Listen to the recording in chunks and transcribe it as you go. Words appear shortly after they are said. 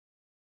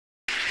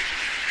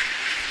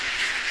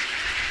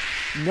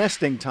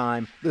Nesting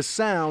time, the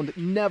sound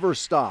never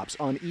stops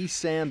on East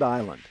Sand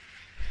Island.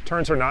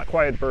 Terns are not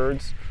quiet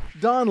birds.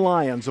 Don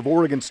Lyons of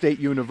Oregon State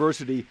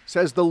University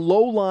says the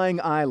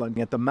low-lying island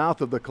at the mouth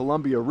of the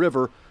Columbia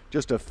River,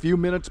 just a few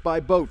minutes by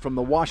boat from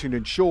the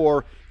Washington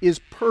shore, is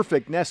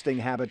perfect nesting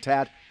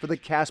habitat for the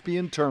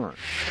Caspian tern.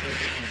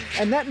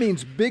 And that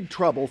means big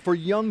trouble for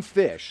young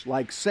fish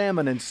like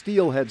salmon and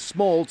steelhead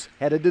smolts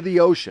headed to the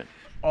ocean.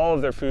 All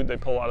of their food they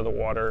pull out of the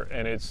water,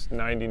 and it's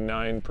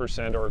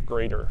 99% or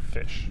greater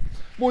fish.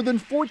 More than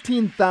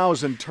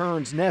 14,000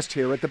 terns nest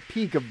here at the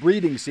peak of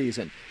breeding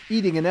season,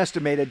 eating an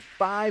estimated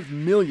 5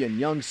 million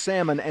young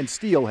salmon and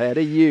steelhead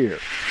a year.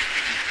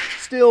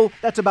 Still,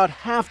 that's about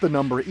half the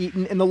number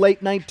eaten in the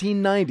late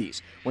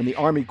 1990s, when the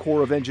Army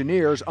Corps of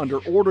Engineers, under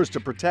orders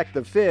to protect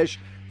the fish,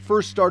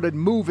 first started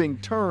moving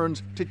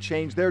terns to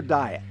change their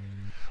diet.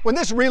 When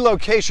this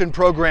relocation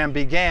program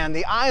began,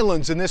 the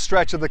islands in this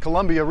stretch of the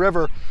Columbia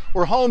River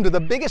were home to the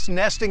biggest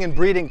nesting and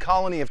breeding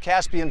colony of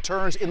Caspian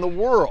terns in the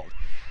world.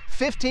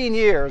 15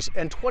 years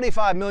and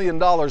 $25 million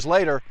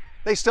later,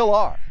 they still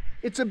are.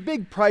 It's a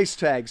big price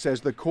tag,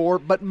 says the Corps,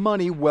 but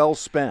money well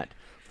spent.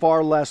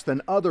 Far less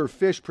than other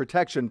fish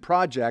protection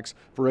projects,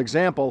 for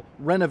example,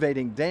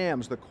 renovating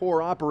dams the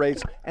Corps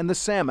operates and the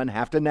salmon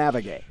have to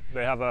navigate.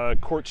 They have a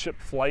courtship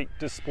flight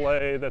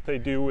display that they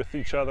do with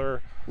each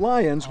other.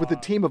 Lyons, with a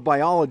team of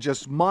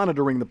biologists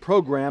monitoring the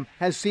program,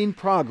 has seen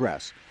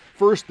progress.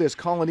 First, this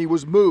colony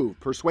was moved,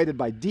 persuaded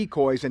by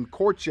decoys and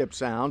courtship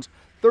sounds,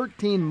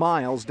 13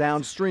 miles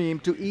downstream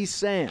to East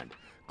Sand,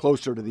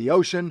 closer to the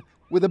ocean,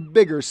 with a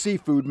bigger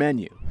seafood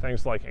menu.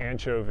 Things like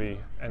anchovy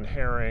and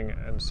herring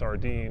and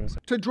sardines.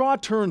 To draw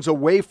terns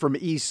away from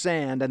East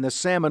Sand and the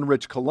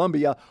salmon-rich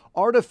Columbia,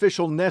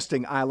 artificial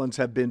nesting islands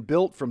have been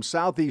built from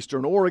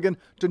southeastern Oregon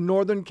to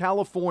northern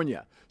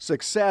California.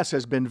 Success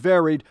has been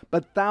varied,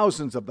 but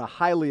thousands of the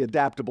highly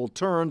adaptable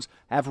terns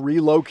have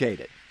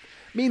relocated.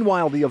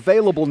 Meanwhile, the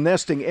available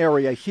nesting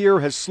area here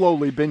has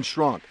slowly been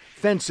shrunk.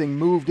 Fencing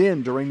moved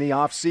in during the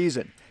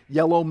off-season.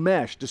 Yellow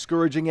mesh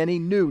discouraging any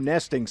new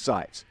nesting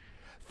sites.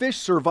 Fish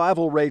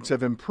survival rates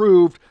have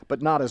improved,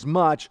 but not as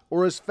much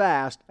or as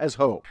fast as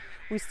hoped.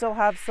 We still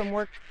have some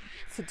work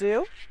to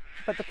do,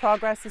 but the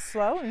progress is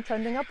slow and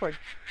trending upward.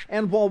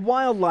 And while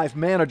wildlife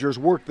managers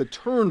work the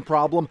tern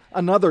problem,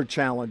 another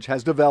challenge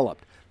has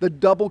developed. The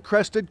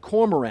double-crested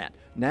cormorant,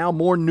 now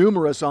more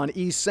numerous on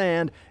East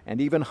Sand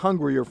and even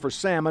hungrier for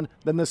salmon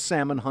than the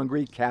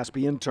salmon-hungry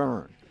Caspian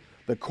tern.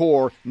 The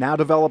Corps now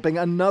developing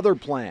another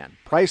plan,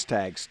 price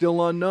tag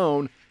still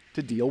unknown,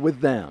 to deal with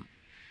them.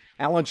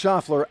 Alan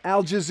Schaffler,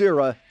 Al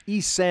Jazeera,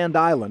 East Sand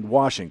Island,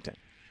 Washington.